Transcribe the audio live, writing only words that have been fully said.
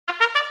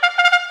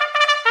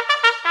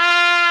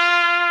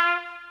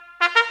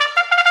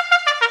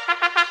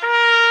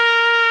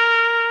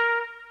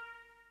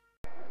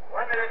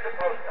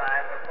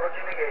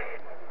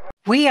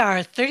We are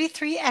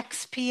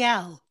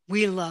 33XPL.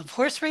 We love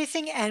horse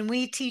racing and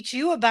we teach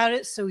you about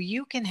it so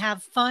you can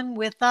have fun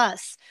with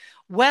us.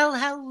 Well,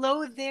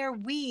 hello there,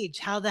 Weege.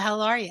 How the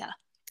hell are you?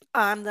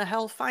 I'm the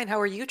hell fine. How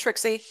are you,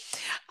 Trixie?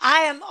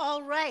 I am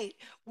all right.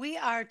 We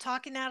are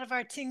talking out of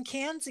our tin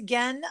cans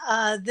again.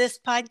 This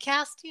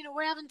podcast,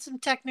 we're having some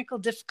technical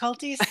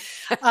difficulties.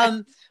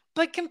 Um,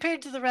 but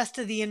compared to the rest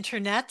of the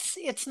internets,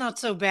 it's not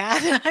so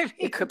bad. I It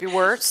mean, could be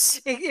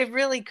worse. it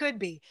really could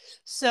be.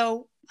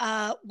 So,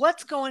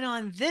 what's going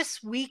on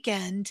this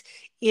weekend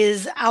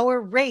is our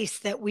race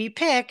that we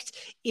picked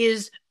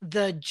is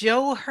the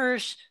Joe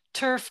Hirsch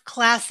Turf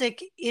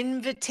Classic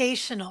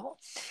Invitational.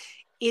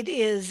 It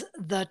is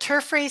the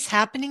turf race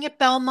happening at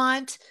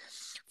Belmont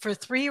for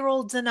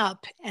 3-year-olds and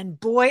up, and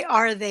boy,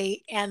 are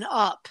they and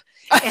up.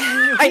 And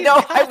I we've know.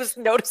 I got, was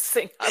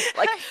noticing. I'm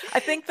like, I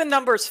think the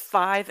numbers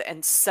 5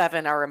 and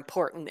 7 are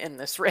important in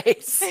this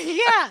race.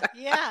 yeah,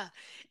 yeah.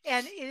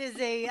 And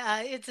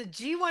it's a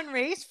G1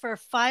 race for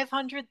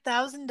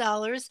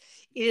 $500,000.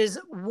 It is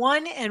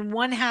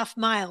 1.5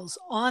 miles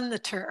on the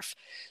turf.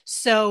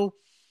 So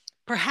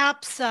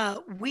perhaps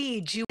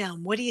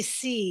what do you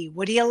see?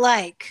 What do you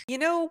like? You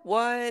know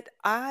what?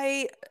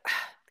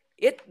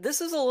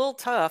 This is a little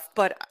tough,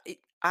 but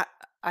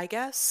I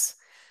guess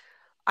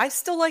I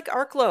still like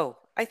Arklow.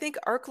 I think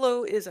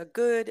Arklow is a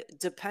good,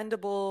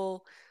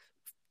 dependable,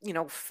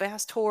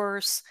 fast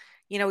horse.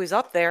 He's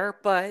up there,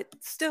 but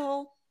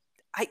still,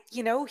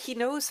 he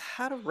knows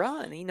how to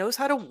run. He knows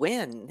how to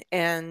win.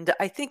 And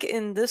I think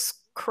in this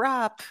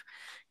crop,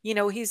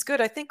 he's good.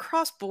 I think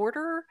Cross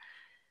Border's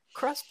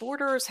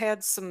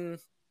had some,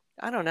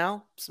 I don't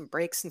know, some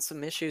breaks and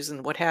some issues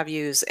and what have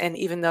yous. And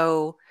even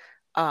though,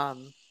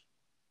 um,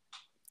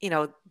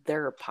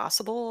 they're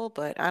possible,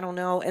 but I don't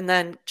know. And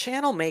then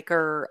Channel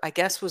Maker, I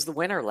guess, was the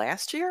winner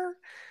last year.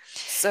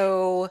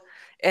 So,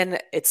 and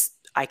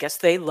I guess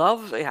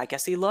I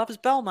guess he loves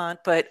Belmont,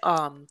 but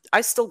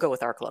I still go with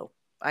Arklow.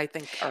 I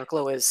think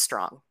Arklow is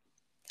strong.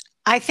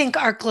 I think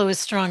Arklow is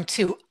strong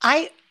too.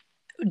 I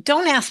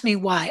don't ask me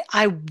why.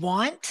 I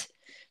want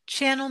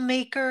Channel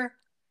Maker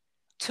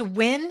to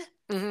win,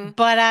 Hmm.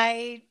 but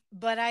I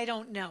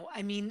don't know.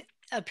 I mean,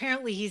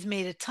 apparently he's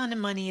made a ton of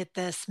money at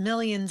this,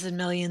 millions and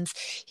millions.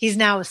 He's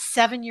now a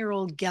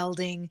 7-year-old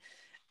gelding.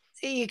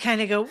 You kind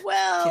of go, Yeah.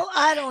 well,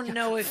 I don't Yeah.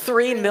 know if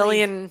Three really.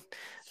 million,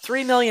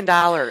 $3 million.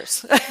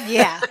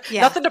 Yeah,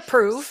 yeah, Nothing to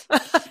prove.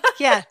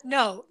 yeah.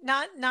 No,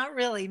 not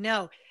really.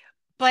 No,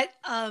 but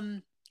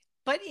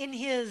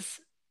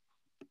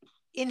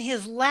in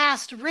his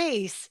last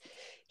race,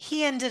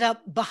 he ended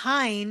up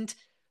behind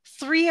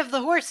three of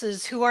the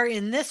horses who are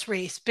in this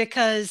race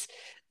because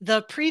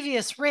the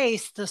previous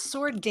race, the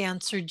Sword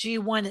Dancer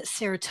G1 at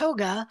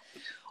Saratoga,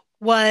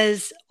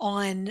 was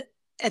on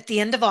at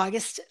the end of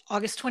August,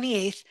 August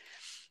 28th,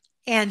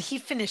 and he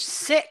finished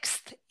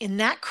sixth in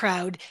that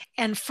crowd.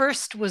 And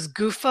first was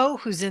Gufo,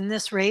 who's in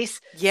this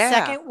race. Yeah.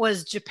 Second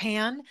was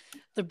Japan,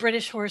 the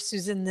British horse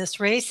who's in this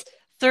race.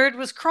 Third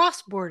was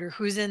Cross Border,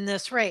 who's in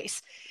this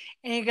race.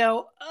 And you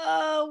go,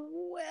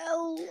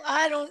 well,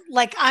 I don't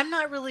like, I'm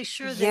not really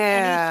sure that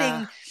Yeah.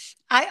 anything,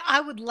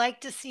 I would like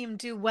to see him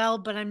do well,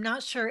 but I'm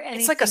not sure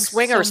It's like a anything so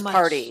swingers much.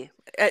 party.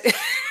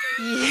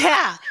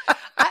 Yeah.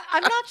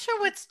 I'm not sure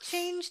what's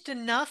changed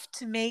enough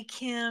to make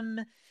him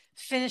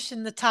finish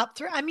in the top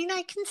three. I mean,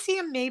 I can see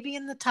him maybe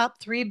in the top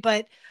three,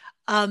 but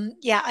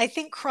yeah, I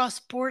think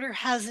Cross Border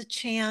has a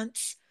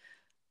chance.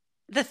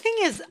 The thing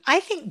is, I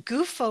think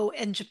Gufo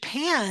and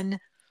Japan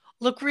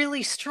look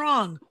really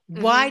strong.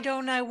 Why Hmm.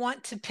 don't I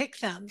want to pick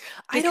them?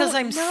 I Because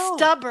don't I'm know.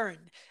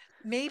 stubborn.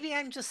 Maybe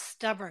I'm just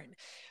stubborn.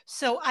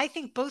 So I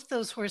think both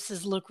those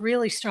horses look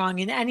really strong,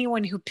 and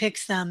anyone who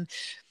picks them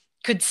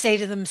could say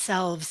to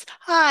themselves,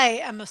 I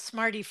am a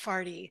smarty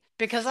farty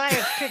because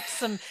I've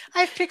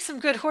picked some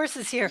good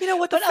horses here. You know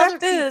what the But other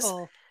fact is?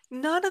 people,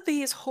 None of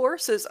these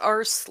horses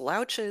are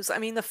slouches. I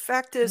mean, the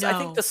fact is, I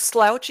think the no.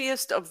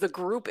 slouchiest of the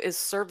group is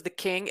Serve the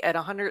King at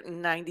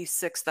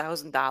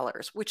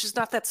 $196,000, which is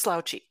not that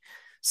slouchy.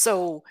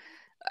 So,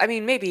 I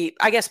mean,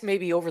 I guess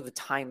maybe over the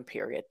time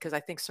period, because I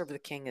think Serve the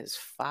King is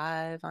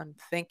 5, I'm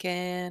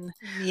thinking.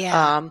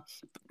 Yeah. Um,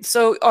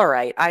 so, all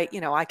right, I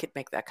could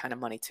make that kind of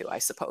money too, I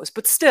suppose,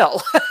 but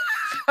still,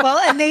 Well,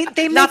 and they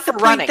not make for the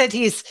point running. that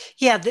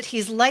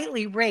he's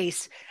lightly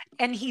raced,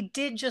 and he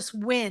did just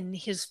win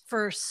his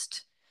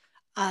first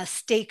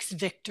stakes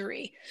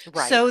victory.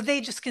 Right. So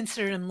they just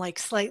consider him like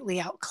slightly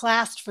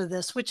outclassed for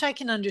this, which I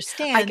can I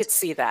understand. could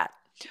see that.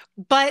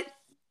 But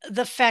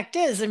the fact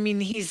is, I mean,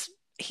 he's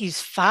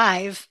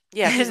five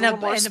Yeah, he's a little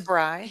more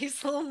spry.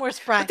 he's a little more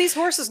spry. But these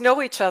horses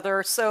know each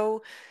other,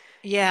 so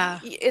Yeah.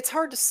 it's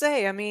hard to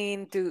say. I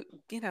mean,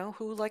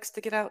 who likes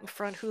to get out in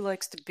front? Who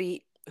likes to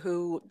beat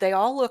who? They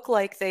all look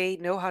like they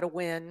know how to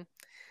win.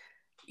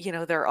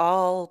 They're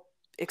all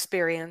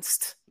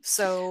experienced.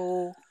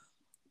 So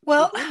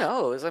Well, who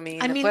knows? I I mean,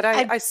 mean, but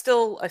I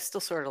still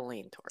sort of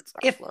lean towards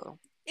if Arklow.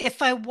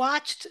 if I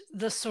watched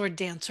The Sword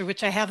Dancer,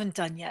 which I haven't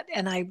done yet,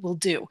 and I will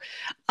do,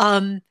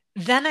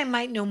 then I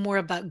might know more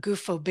about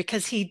Gufo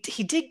because he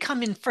did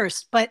come in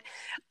first. But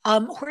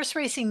Horse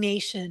Racing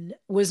Nation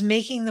was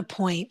making the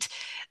point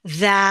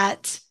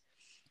that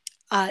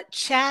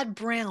Chad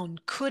Brown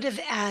could have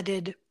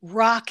added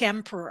Rock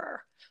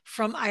Emperor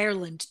from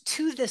Ireland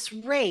to this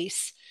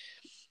race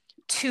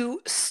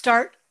to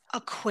start a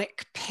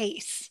quick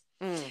pace.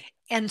 Mm.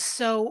 And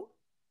so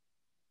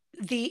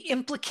the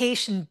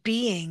implication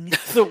being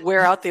The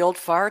wear out the old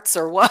farts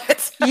or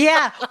what?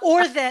 yeah,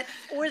 or that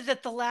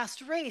the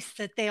last race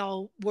that they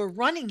all were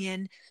running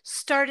in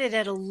started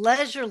at a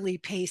leisurely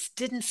pace,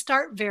 didn't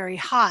start very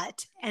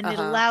hot, and it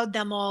Uh-huh. allowed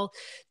them all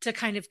to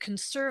kind of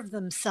conserve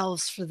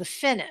themselves for the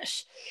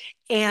finish.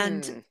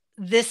 And Hmm.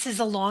 this is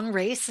a long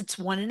race, it's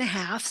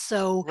 1.5,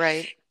 so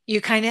Right. you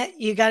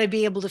got to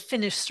be able to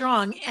finish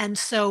strong. And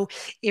so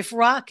if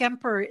Rock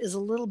Emperor is a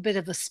little bit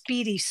of a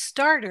speedy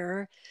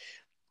starter,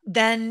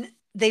 then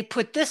they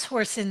put this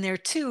horse in there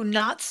too,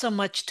 not so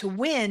much to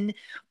win,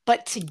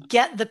 but to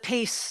get the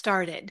pace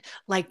started,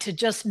 like to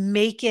just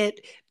make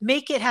it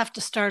have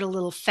to start a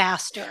little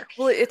faster.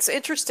 Well, it's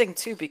interesting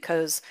too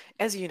because,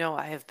 as you know,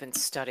 I have been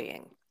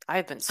studying.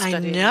 I've been I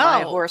studying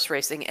my know. horse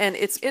racing, and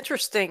it's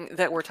interesting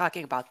that we're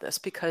talking about this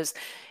because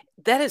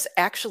that is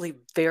actually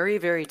very,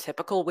 very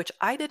typical, which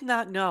I did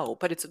not know,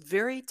 but it's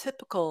very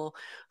typical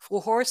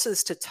for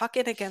horses to tuck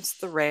in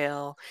against the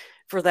rail,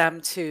 for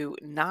them to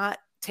not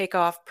take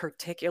off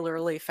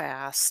particularly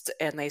fast,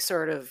 and they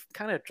sort of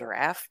kind of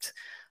draft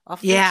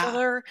off of each Yeah.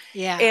 other.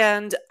 Yeah.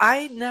 And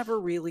I never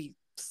really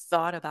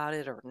thought about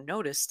it or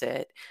noticed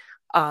it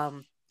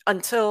um,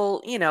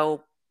 until,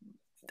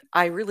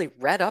 I really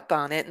read up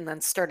on it and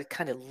then started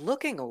kind of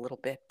looking a little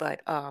bit.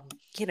 But,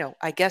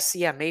 I guess,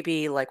 yeah,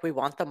 maybe like we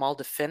want them all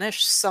to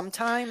finish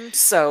sometime.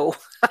 So,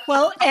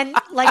 Well,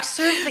 and like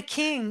Serve the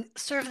King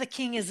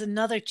is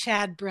another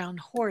Chad Brown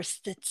horse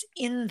that's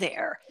in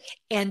there,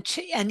 and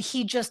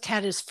he just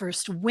had his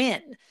first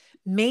win.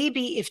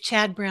 Maybe if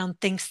Chad Brown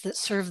thinks that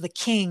Serve the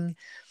King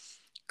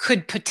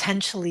could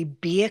potentially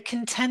be a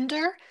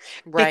contender,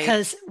 right.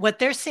 because what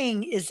they're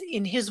saying is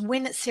in his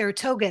win at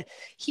Saratoga,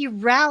 he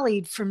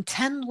rallied from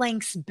 10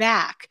 lengths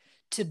back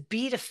to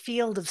beat a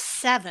field of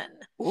 7.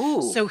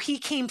 Ooh, So he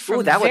came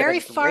ooh, from that would have very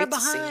been far great to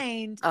see.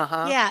 behind, Uh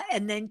huh. yeah,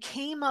 and then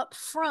came up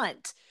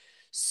front.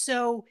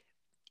 So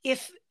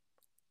if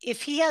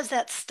if he has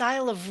that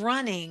style of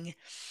running,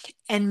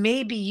 and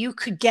maybe you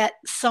could get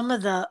some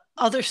of the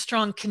other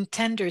strong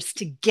contenders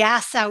to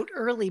gas out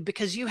early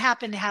because you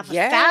happen to have a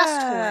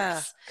fast Yeah.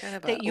 horse Kind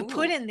of a, that you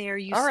put ooh, in there,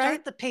 you all right.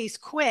 start the pace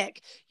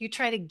quick, you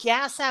try to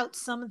gas out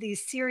some of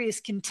these serious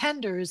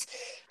contenders,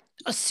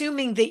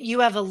 assuming that you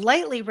have a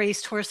lightly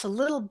raced horse, a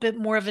little bit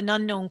more of an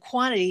unknown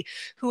quantity,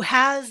 who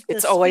has the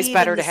It's always speed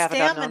better and to the have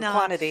an unknown stamina,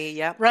 quantity.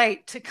 Yep.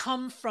 right, to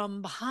come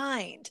from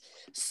behind.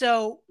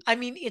 So, I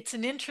mean, it's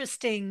an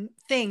interesting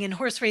thing, and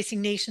Horse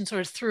Racing Nation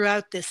sort of threw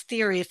out this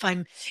theory, if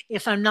I'm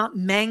not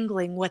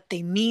mangling what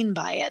they mean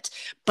by it,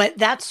 but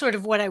that's sort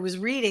of what I was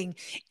reading.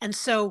 And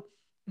so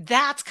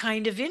that's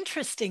kind of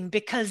interesting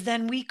because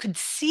then we could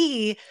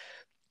see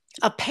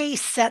a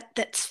pace set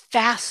that's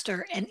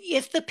faster. And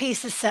if the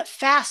pace is set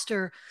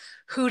faster,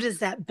 who does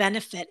that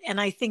benefit?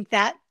 And I think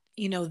that,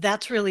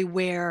 that's really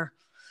where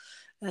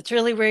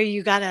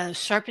you got to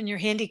sharpen your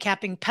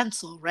handicapping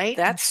pencil, right?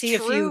 And That's see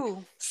if you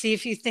true. see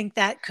if you think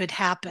that could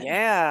happen.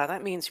 Yeah,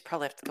 that means you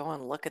probably have to go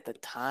and look at the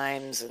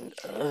times and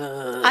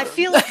I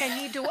feel like I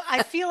need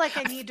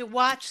to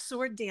watch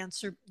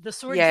the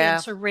Sword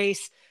yeah, Dancer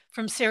race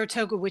from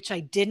Saratoga, which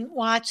I didn't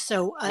watch,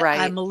 so right.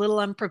 I'm a little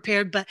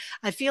unprepared. But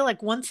I feel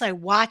like once I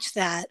watch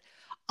that,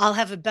 I'll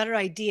have a better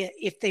idea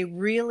if the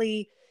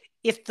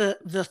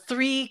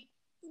three,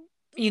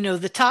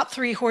 the top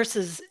three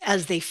horses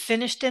as they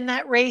finished in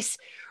that race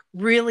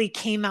really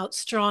came out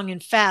strong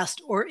and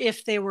fast, or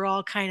if they were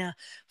all kind of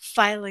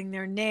filing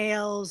their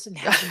nails and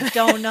having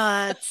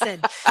donuts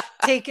and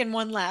taking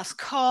one last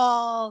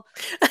call,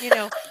 you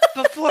know,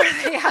 before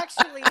they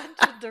actually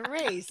entered the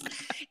race.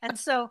 And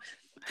so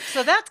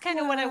that's kind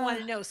of what I want Uh,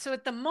 to know. So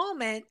at the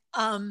moment,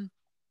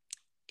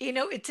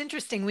 it's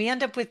interesting. We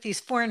end up with these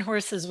foreign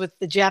horses with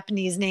the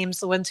Japanese names,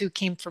 the ones who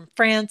came from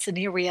France, and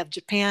here we have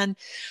Japan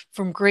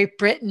from Great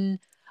Britain.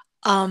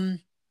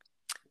 Um,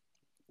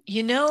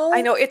 you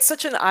I know, know it's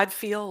such an odd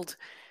field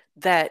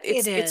that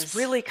it it's is.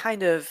 really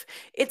kind of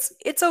it's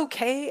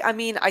okay. I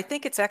mean, I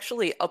think it's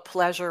actually a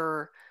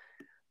pleasure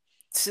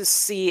to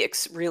see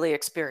really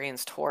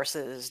experienced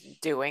horses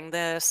doing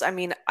this. I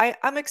mean,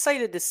 I'm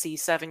excited to see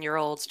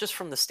 7-year-olds just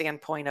from the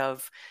standpoint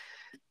of,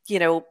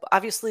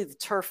 obviously the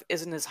turf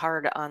isn't as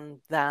hard on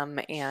them,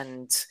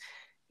 and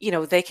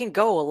they can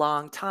go a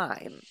long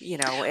time,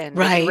 and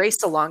they can Right.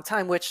 race a long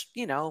time, which,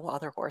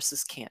 other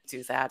horses can't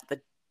do that.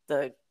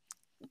 The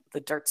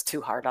the dirt's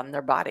too hard on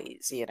their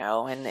bodies,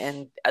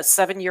 and a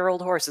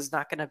 7-year-old horse is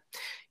not going to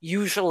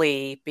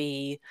usually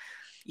be,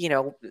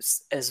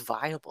 as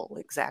viable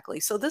exactly.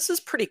 So this is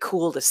pretty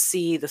cool to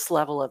see this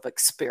level of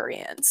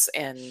experience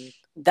and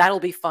that'll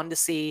be fun to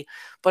see.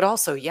 But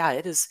also,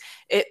 yeah,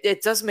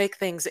 it does make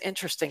things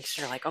interesting.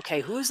 So you're like,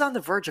 okay, who's on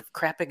the verge of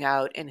crapping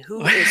out and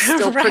who is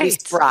still pretty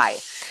Right. spry?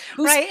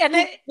 Right. And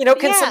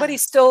Can yeah. somebody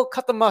still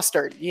cut the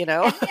mustard,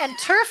 And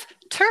turf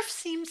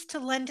seems to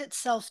lend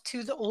itself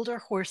to the older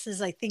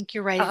horses. I think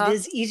you're right. It Uh-huh.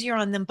 is easier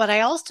on them, but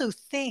I also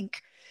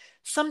think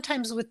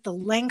sometimes with the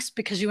lengths,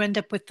 because you end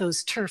up with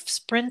those turf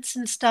sprints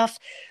and stuff,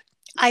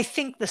 I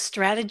think the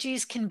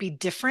strategies can be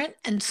different.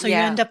 And so you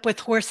Yeah, end up with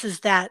horses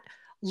that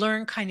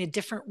learn kind of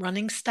different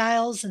running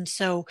styles. And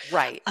so,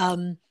 right.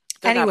 um,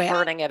 They're not anyway,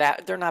 burning it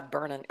out. They're not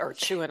burning or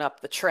chewing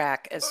up the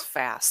track as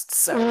fast.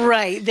 So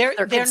right. they're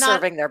They're not.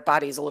 conserving their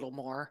bodies a little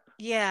more.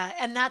 Yeah,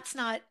 and that's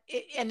not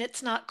and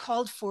it's not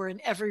called for in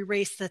every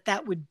race that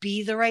that would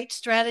be the right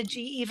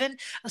strategy even,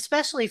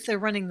 especially if they're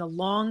running the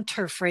long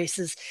turf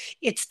races.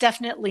 It's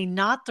definitely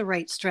not the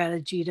right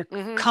strategy to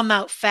Hmm. come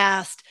out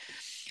fast,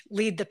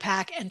 lead the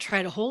pack and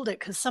try to hold it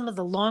because some of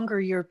the longer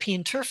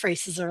European turf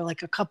races are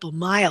like a couple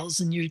miles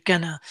and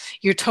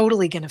you're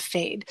totally gonna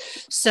fade.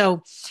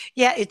 So,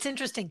 yeah, it's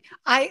interesting.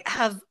 I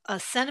have a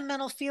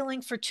sentimental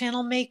feeling for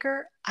Channel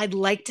Maker. I'd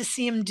like to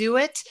see him do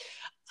it.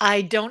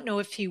 I don't know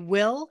if he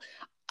will.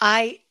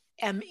 I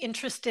am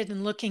interested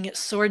in looking at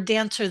Sword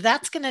Dancer.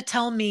 That's going to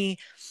tell me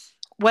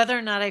whether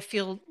or not I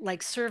feel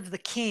like Serve the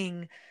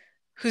King,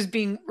 who's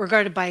being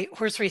regarded by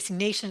Horse Racing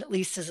Nation at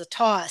least as a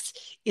toss,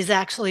 is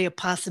actually a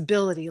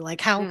possibility.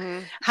 Like Hmm.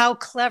 how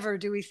clever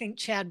do we think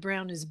Chad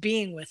Brown is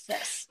being with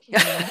this?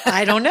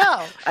 I don't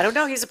know. I don't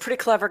know. He's a pretty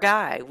clever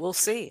guy. We'll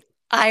see.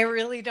 I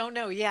really don't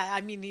know. Yeah,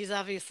 I mean, he's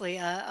obviously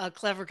a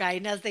clever guy.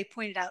 And as they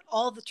pointed out,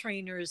 all the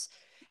trainers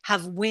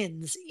have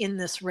wins in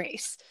this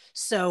race.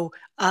 So,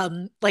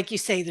 like you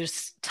say,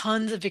 there's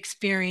tons of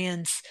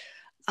experience.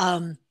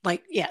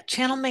 Like, yeah,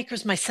 Channel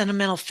Maker's my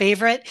sentimental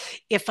favorite.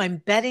 If I'm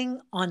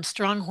betting on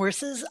strong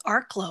horses,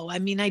 Arklow. I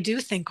mean, I do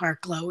think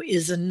Arklow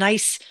is a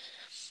nice,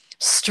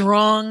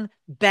 strong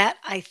bet.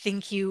 I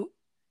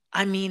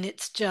mean,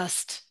 it's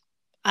just,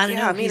 I don't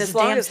Yeah, I know. mean, as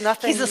long as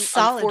He's a nothing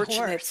solid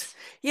unfortunate, horse.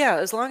 yeah,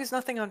 as long as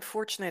nothing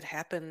unfortunate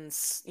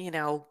happens,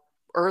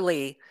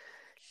 early,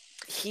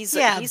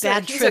 Yeah, bad he's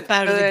a trip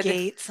out of the good,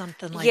 gate,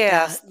 something like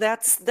yes,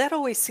 that. that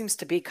always seems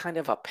to be kind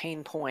of a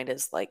pain point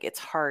is like it's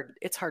hard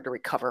to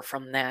recover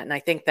from that. And I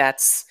think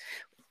that's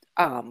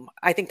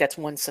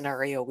one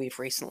scenario we've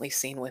recently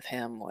seen with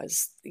him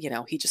was,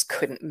 he just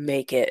couldn't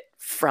make it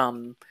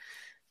from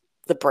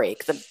the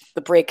break.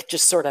 The break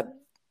just sort of,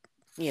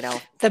 you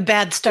know, The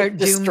bad start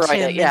doomed destroyed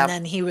it. him, and Yeah.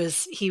 then he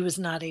was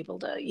not able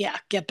to, yeah,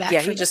 get back Yeah,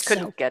 he from it. just So,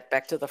 couldn't get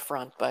back to the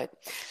front, but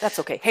that's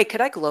okay. Hey,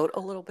 could I gloat a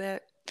little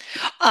bit?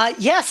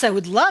 yes, I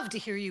would love to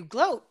hear you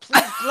gloat.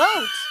 Please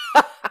gloat.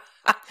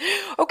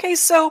 Okay,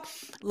 so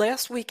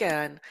last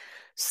weekend,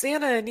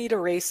 Santa Anita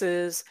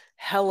races,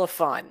 hella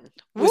fun.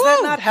 Was that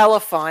not Woo! hella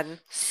fun?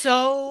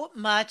 So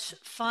much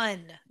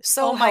fun.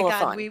 So Oh my hella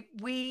God, fun.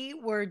 we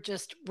were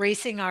just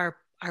racing our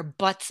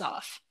butts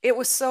off. It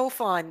was so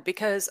fun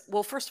because,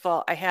 well, first of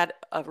all, I had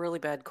a really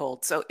bad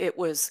cold. So it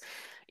was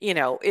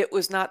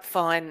not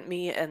fun,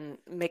 me and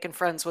making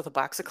friends with a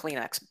box of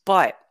Kleenex.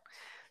 But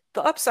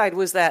the upside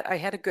was that I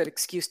had a good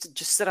excuse to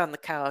just sit on the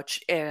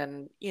couch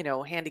and,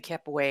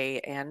 handicap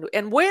away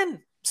and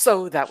win.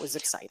 So that was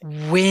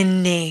exciting.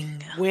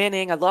 Winning.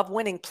 Winning. I love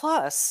winning.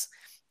 Plus,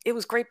 it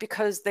was great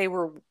because they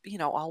were,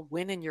 all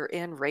winning you're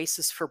in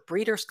races for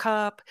Breeders'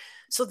 Cup.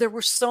 So there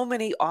were so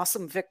many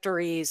awesome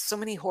victories, so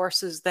many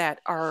horses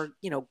that are,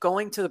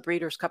 going to the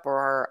Breeders' Cup or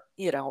are,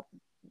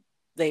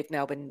 they've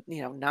now been,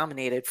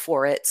 nominated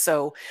for it.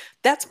 So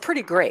that's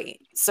pretty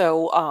great.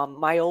 So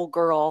my old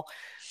girl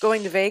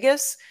going to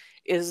Vegas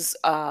is,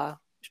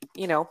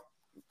 you know,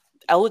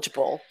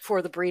 eligible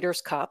for the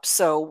Breeders' Cup.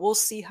 So we'll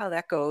see how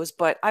that goes.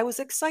 But I was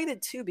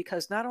excited too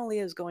because not only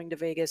is going to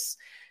Vegas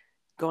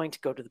going to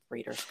go to the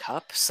Breeders'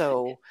 Cup,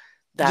 so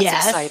that's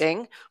Yes.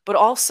 exciting. But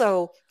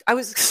also, I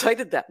was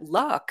excited that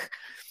Luck,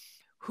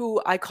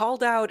 who I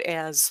called out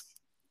as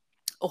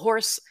a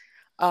horse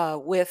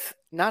with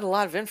not a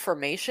lot of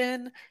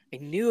information, I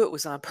knew it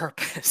was on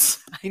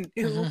purpose. I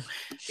knew Mhm.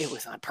 it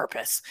was on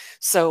purpose.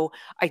 So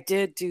I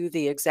did do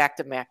the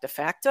exacta macta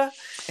facta,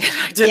 and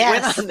I did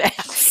win Yes. on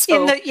that.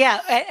 In So the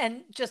yeah,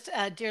 and just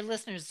dear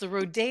listeners, the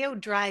Rodeo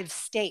Drive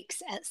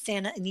Stakes at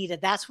Santa Anita,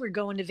 that's where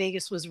Going to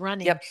Vegas was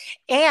running, yep,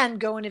 and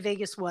Going to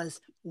Vegas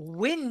was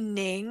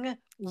winning,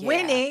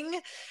 yeah,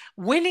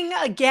 winning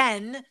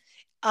again.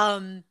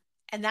 Um,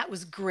 and that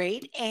was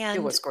great.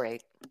 it was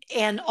great.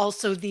 And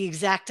also the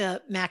exacta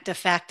macta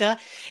facta.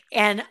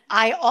 And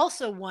I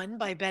also won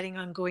by betting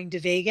on Going to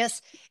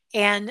Vegas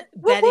and Woot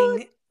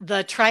woot. betting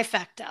the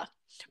trifecta,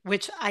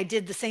 which I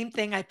did the same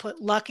thing. I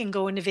put Luck and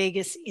Going to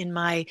Vegas in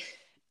my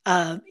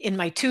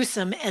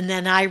twosome, and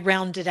then I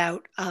rounded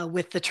out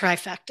with the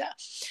trifecta.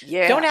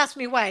 Don't Yeah, ask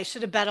me why. I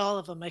should have bet all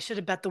of them. I should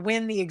have bet the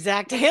win, the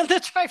exact, and the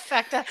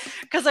trifecta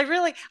because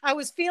I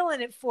was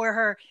feeling it for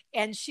her,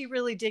 and she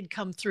really did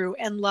come through.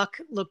 And Luck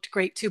looked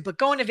great too. But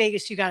Going to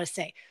Vegas, you got to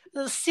say,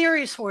 the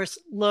Series horse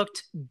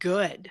looked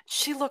good.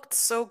 she looked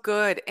so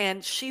good,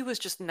 and she was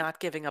just not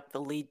giving up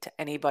the lead to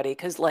anybody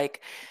because,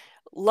 like,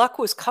 Luck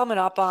was coming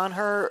up on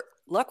her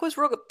Luck was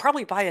real good,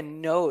 probably by a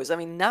nose. I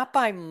mean, not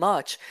by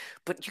much,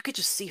 but you could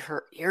just see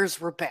her ears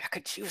were back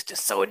and she was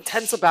just so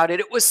intense about it.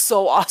 It was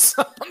so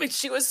awesome. I mean,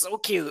 she was so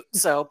cute.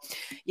 So,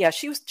 yeah,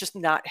 she was just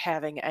not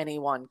having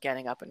anyone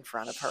getting up in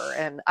front of her.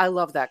 And I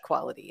love that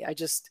quality.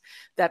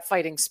 That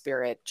fighting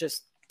spirit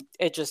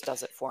it just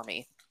does it for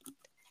me.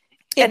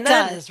 It And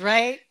then, does,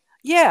 right?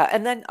 yeah,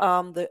 and then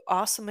the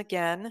Awesome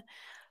Again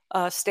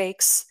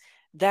stakes,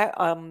 that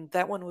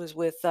one was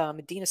with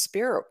Medina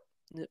Spirit.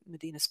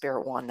 Medina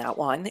Spirit won that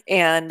one.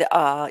 And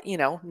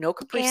no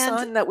Capri And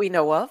Sun that we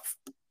know of.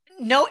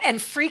 no, and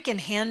freaking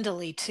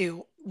handily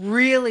too.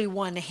 Really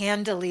won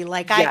handily.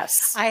 Like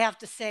Yes. I have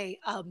to say,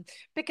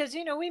 because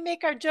we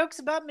make our jokes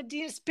about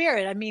Medina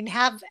Spirit. I mean,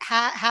 have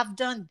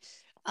done,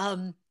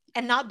 and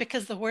not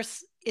because the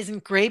horse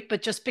isn't great,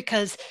 but just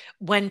because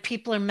when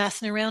people are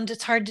messing around,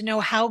 it's hard to know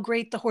how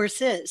great the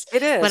horse is.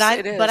 It But is. I,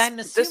 It but is. I'm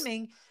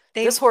assuming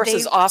This horse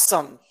is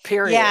awesome,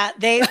 period. yeah,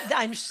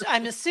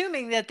 I'm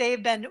assuming that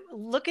they've been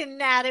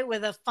looking at it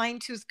with a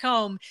fine-tooth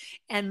comb,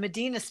 and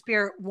Medina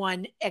Spirit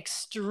won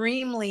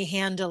extremely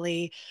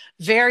handily,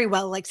 very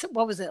well. Like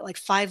what was it, like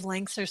 5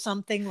 lengths or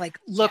something? Like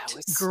Yeah, it looked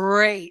was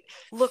great,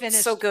 looked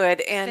so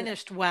good. And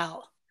finished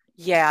well.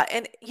 yeah,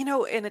 and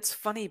and it's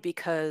funny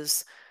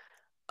because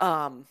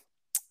um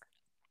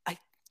I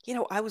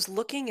I was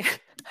looking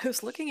I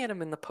was looking at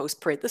him in the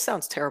post parade. This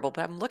sounds terrible,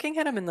 but I'm looking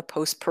at him in the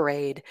post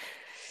parade,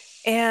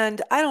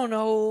 and I don't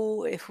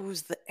know if it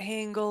was the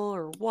angle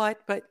or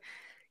what, but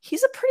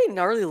he's a pretty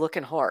gnarly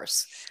looking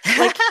horse.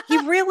 Like, he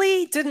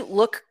really didn't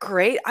look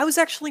great. I was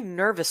actually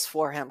nervous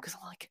for him because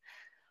I'm like,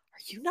 are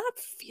you not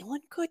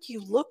feeling good?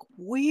 You look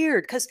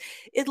weird. Because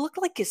it looked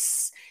like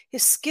his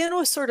skin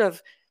was sort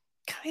of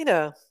kind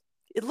of,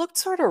 it looked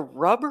sort of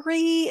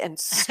rubbery and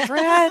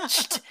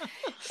stretched.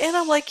 And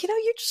I'm like,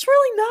 you're just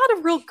really not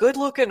a real good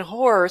looking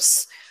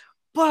horse,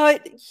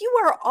 but you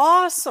are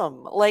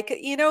awesome. Like,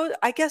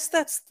 I guess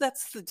that's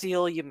the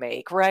deal you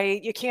make,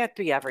 right? You can't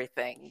be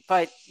everything,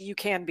 but you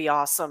can be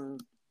awesome.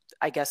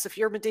 I guess if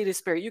you're Medina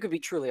Spirit, you could be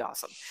truly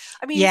awesome.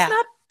 I mean, he's Yeah,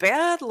 not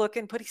bad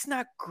looking, but he's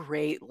not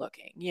great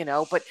looking.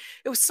 But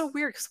it was so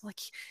weird because I'm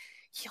like,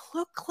 you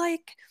look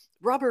like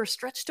rubber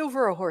stretched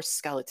over a horse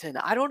skeleton.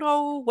 I don't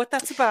know what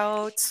that's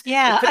about.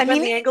 It yeah. could I have been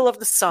mean, the angle of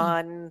the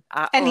sun,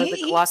 and or the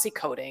glossy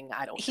coating.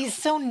 I don't he's know.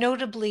 so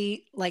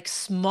notably like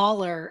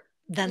smaller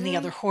than the Mm,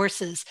 other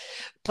horses,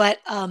 but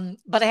I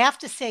have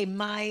to say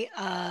my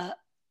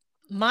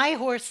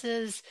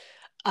horses,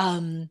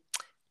 um,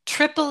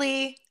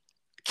 Tripoli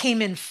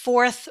came in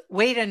fourth.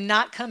 Way to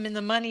not come in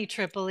the money,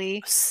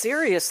 Tripoli.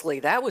 seriously,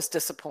 that was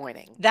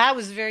disappointing. That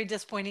was very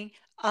disappointing.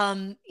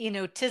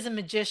 Tis a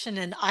Magician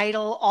and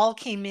Idol all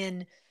came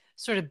in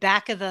sort of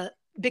back of the,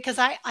 because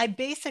I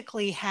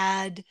basically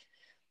had,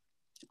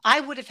 I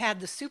would have had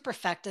the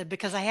superfecta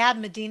because I had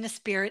Medina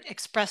Spirit,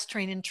 Express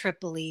Train, and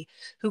Tripoli,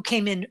 who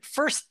came in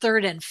first,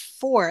 third, and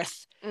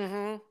fourth.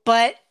 Hmm.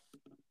 But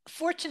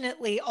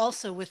fortunately,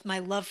 also with my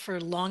love for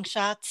long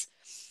shots,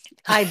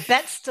 I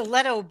bet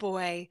Stiletto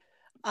Boy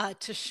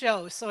to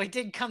show. So I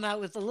did come out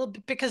with a little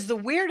bit, because the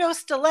weirdo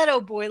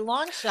Stiletto Boy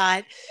long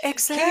shot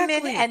came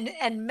in Exactly.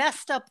 and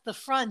messed up the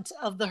front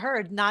of the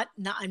herd.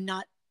 I'm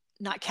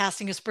not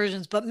casting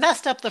aspersions, but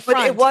messed up the But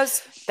front.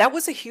 that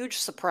was a huge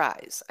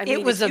surprise. I It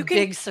mean, was a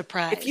big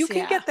if you surprise.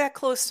 can Yeah. get that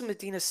close to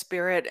Medina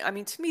Spirit, I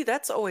mean, to me,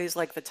 that's always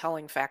like the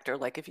telling factor.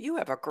 Like, if you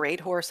have a great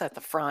horse at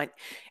the front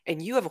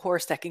and you have a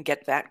horse that can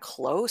get that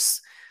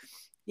close,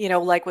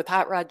 like with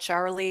Hot Rod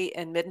Charlie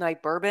and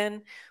Midnight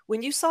Bourbon,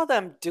 when you saw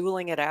them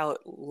dueling it out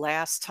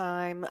last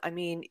time, I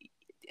mean,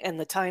 and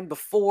the time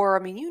before,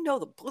 I mean,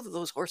 both of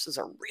those horses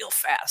are real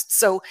fast.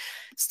 So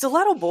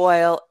Stiletto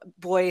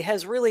Boy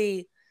has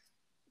really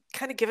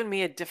kind of given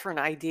me a different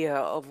idea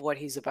of what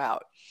he's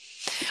about.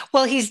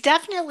 Well, he's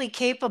definitely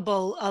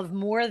capable of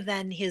more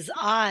than his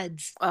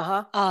odds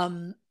Uh-huh.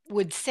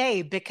 would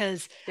say,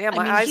 because Yeah, I my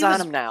mean eyes he on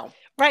was him now.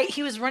 right.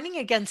 He was running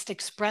against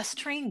Express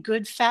Train,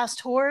 good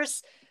fast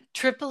horse,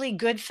 Tripoli,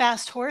 good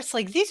fast horse.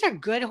 Like these are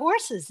good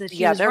horses that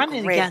he Yeah, was they're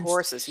running great against.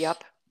 horses.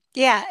 Yep.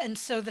 Yeah, and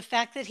so the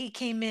fact that he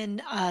came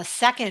in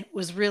second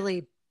was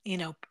really,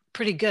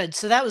 pretty good.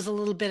 So that was a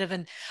little bit of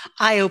an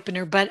eye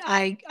opener. But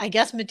I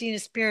guess Medina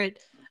Spirit,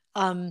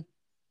 um,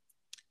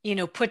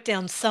 put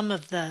down some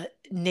of the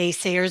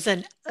naysayers,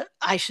 and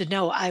I should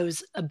know I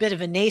was a bit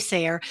of a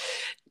naysayer.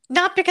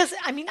 Not because,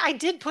 I mean, I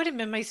did put him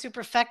in my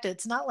superfecta.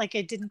 It's not like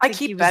I didn't I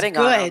think he keep was betting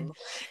on good. him.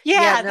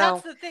 Yeah, Yeah,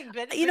 that's no. the thing.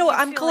 But you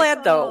I'm feel like,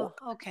 glad oh, though.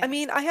 I okay.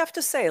 mean, I have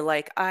to say,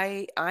 like,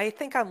 I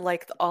think I'm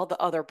like all the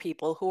other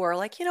people who are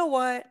like, you know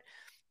what?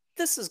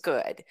 This is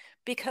good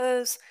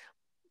because,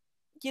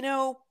 you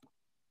know,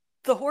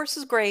 the horse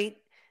is great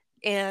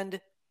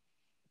and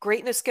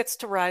greatness gets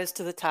to rise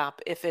to the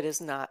top if it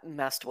is not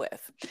messed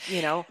with.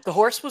 The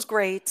horse was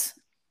great.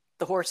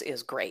 The horse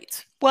is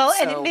great. Well,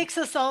 and it So, makes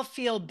us all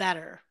feel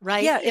better,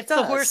 right? yeah, it If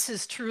the horse does.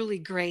 is truly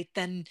great,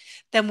 then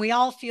we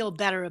all feel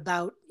better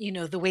about,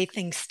 the way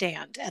things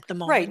stand at the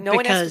Right. moment, No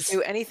one has to because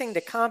do anything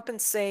to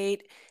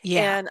compensate.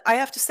 yeah. And I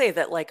have to say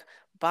that, like,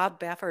 Bob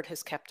Baffert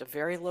has kept a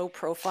very low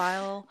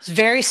profile. It's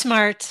very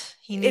smart.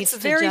 He It's needs to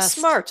very just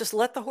smart. Just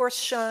let the horse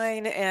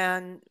shine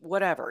and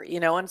whatever,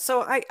 And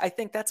so I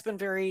think that's been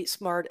very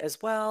smart as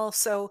well.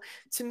 So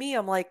to me,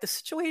 I'm like the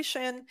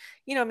situation,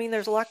 I mean,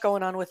 there's a lot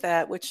going on with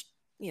that, which,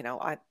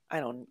 I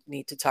don't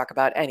need to talk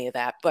about any of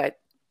that, but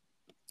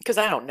because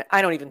I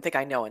don't even think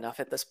I know enough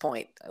at this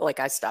point.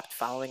 Like I stopped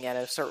following at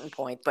a certain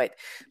point, but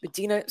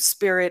Medina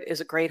Spirit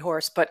is a great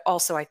horse, but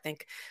also I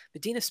think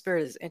Medina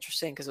Spirit is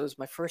interesting because it was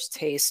my first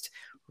taste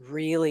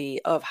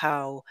really of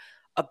how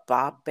a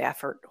Bob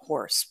Baffert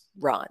horse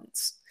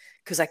runs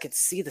because I could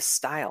see the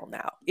style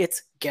now.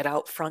 It's get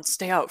out front,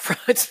 stay out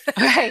front.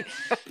 right.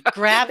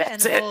 Grab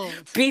and That's it. hold.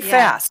 Be Yeah.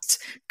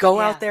 fast. Go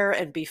out Yeah. there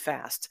and be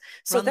fast.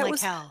 So Run that like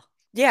was hell.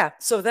 yeah,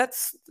 so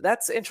that's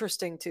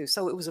interesting too.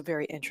 So it was a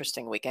very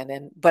interesting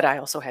weekend, but I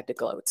also had to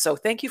gloat. So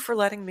thank you for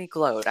letting me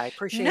gloat. I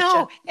appreciate you.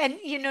 No, and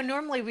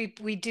normally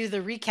we do the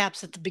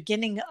recaps at the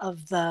beginning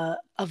of the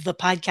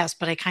podcast,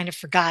 but I kind of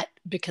forgot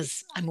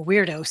because I'm a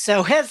weirdo.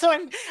 So so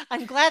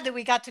I'm glad that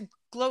we got to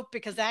gloat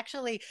because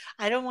actually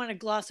I don't want to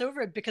gloss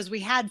over it because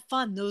we had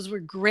fun. Those were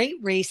great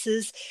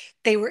races.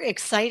 They were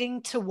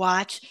exciting to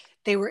watch.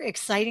 They were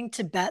exciting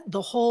to bet.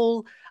 The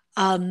whole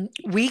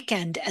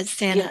weekend at The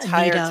Santa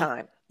entire Anita,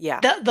 time. Yeah.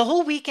 the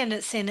whole weekend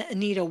at Santa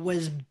Anita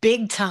was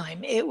big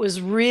time. It was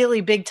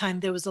really big time.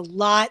 There was a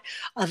lot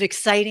of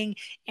exciting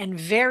and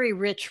very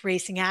rich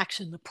racing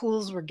action. The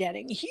pools were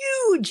getting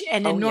huge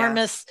and Oh yeah.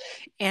 enormous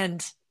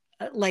and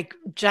like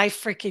jai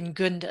freaking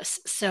goodness.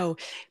 So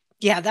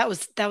yeah, that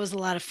was a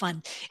lot of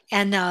fun.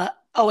 And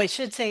oh, I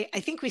should say, I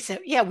think we said,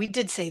 yeah, we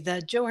did say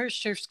the Joe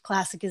Hirsch Turf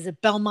Classic is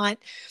at Belmont.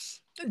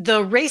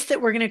 The race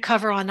that we're going to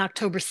cover on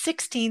October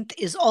 16th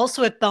is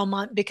also at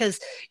Belmont because,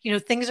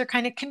 things are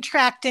kind of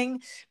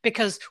contracting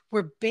because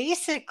we're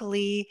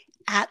basically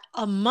at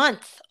a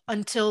month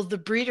until the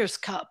Breeders'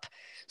 Cup.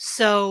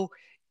 So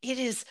it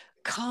is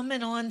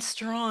coming on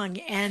strong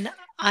and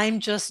I'm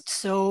just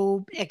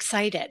so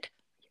excited.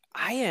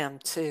 I am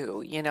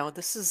too.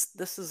 This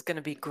is going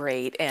to be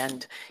great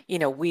and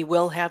we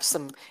will have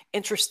some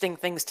interesting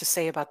things to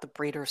say about the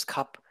Breeders'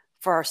 Cup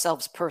for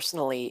ourselves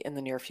personally in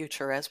the near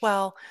future as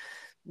well.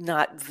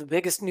 Not the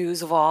biggest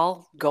news of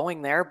all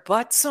going there,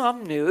 but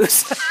some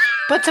news.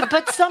 But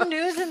some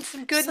news and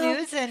some good So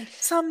news and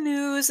some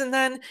news, and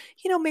then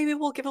maybe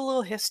we'll give a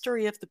little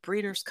history of the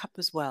Breeders' Cup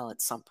as well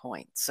at some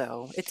point.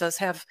 So it does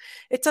have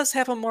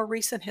a more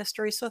recent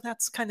history, so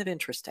that's kind of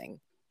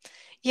interesting.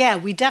 yeah,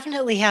 we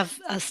definitely have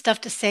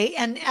stuff to say.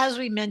 And as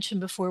we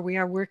mentioned before, we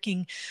are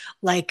working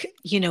like,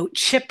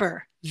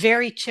 chipper,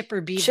 very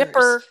chipper beavers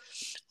Chipper.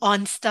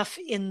 on stuff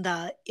in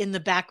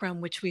the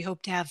background, which we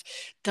hope to have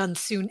done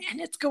soon.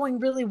 And it's going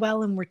really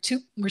well, and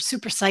we're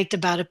super psyched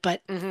about it.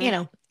 But Hmm.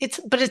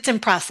 it's in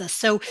process.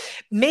 So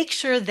make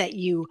sure that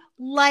you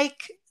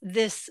like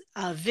this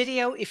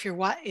video if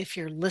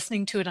you're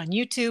listening to it on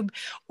YouTube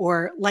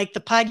or like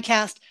the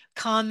podcast,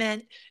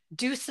 comment,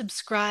 do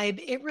subscribe.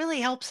 It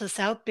really helps us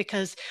out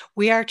because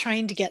we are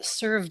trying to get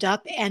served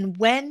up. And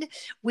when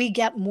we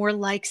get more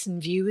likes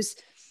and views,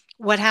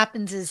 what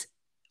happens is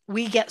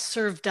we get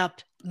served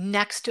up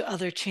next to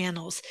other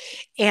channels.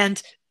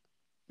 And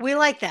we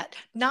like that,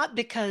 not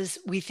because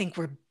we think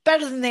we're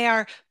better than they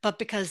are, but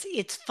because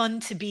it's fun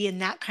to be in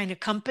that kind of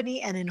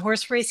company. And in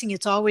horse racing,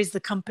 it's always the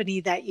company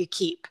that you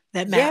keep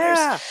that matters.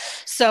 Yeah,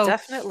 So,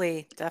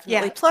 definitely,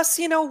 definitely. yeah. Plus,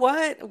 you know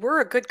what?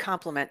 We're a good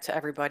complement to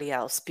everybody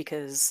else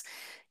because,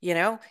 you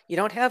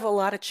don't have a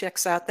lot of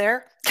chicks out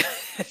there,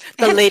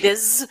 the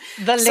ladies.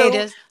 The So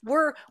latest.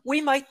 we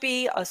might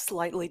be a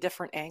slightly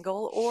different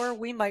angle, or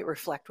we might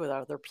reflect what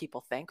other people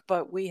think,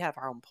 but we have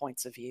our own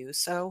points of view.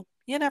 So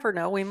you never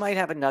know. We might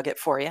have a nugget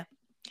for you.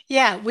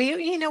 Yeah,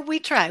 we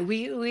try.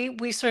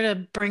 We sort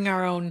of bring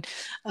our own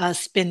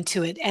spin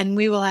to it, and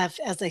we will have,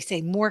 as I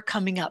say, more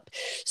coming up.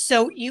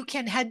 So you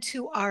can head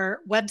to our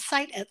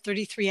website at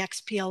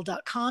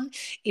 33xpl.com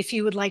if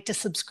you would like to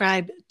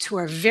subscribe to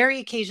our very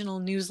occasional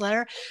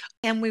newsletter,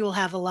 and we will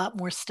have a lot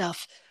more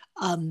stuff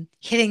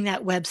hitting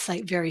that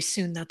website very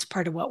soon. That's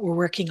part of what we're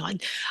working on.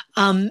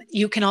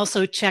 You can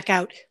also check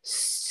out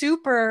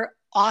super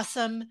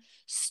awesome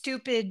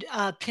stupid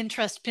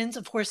Pinterest pins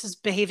of horses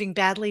behaving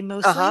badly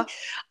Uh-huh. mostly.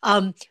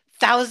 Um,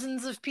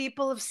 thousands of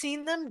people have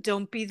seen them.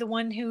 Don't be the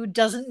one who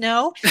doesn't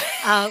know.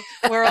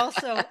 We're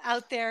also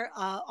out there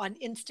on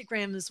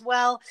Instagram as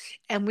well.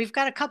 And we've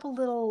got a couple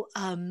little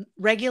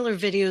regular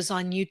videos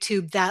on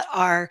YouTube that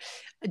are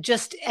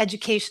just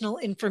educational,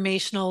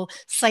 informational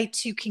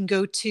sites you can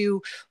go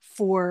to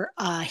for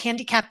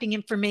handicapping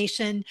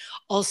information.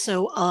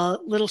 Also, a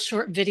little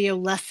short video,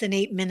 less than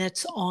 8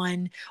 minutes,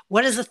 on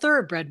what is a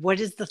thoroughbred? What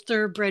is the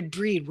thoroughbred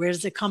breed? Where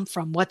does it come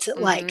from? What's it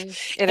like?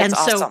 And it's And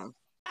so awesome.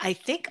 I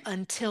think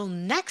until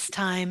next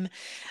time,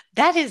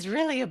 that is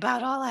really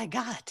about all I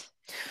got.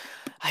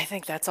 I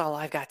think that's all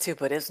I've got too,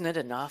 but isn't it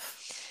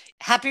enough?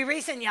 Happy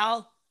racing,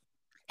 y'all.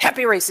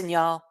 Happy racing,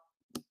 y'all.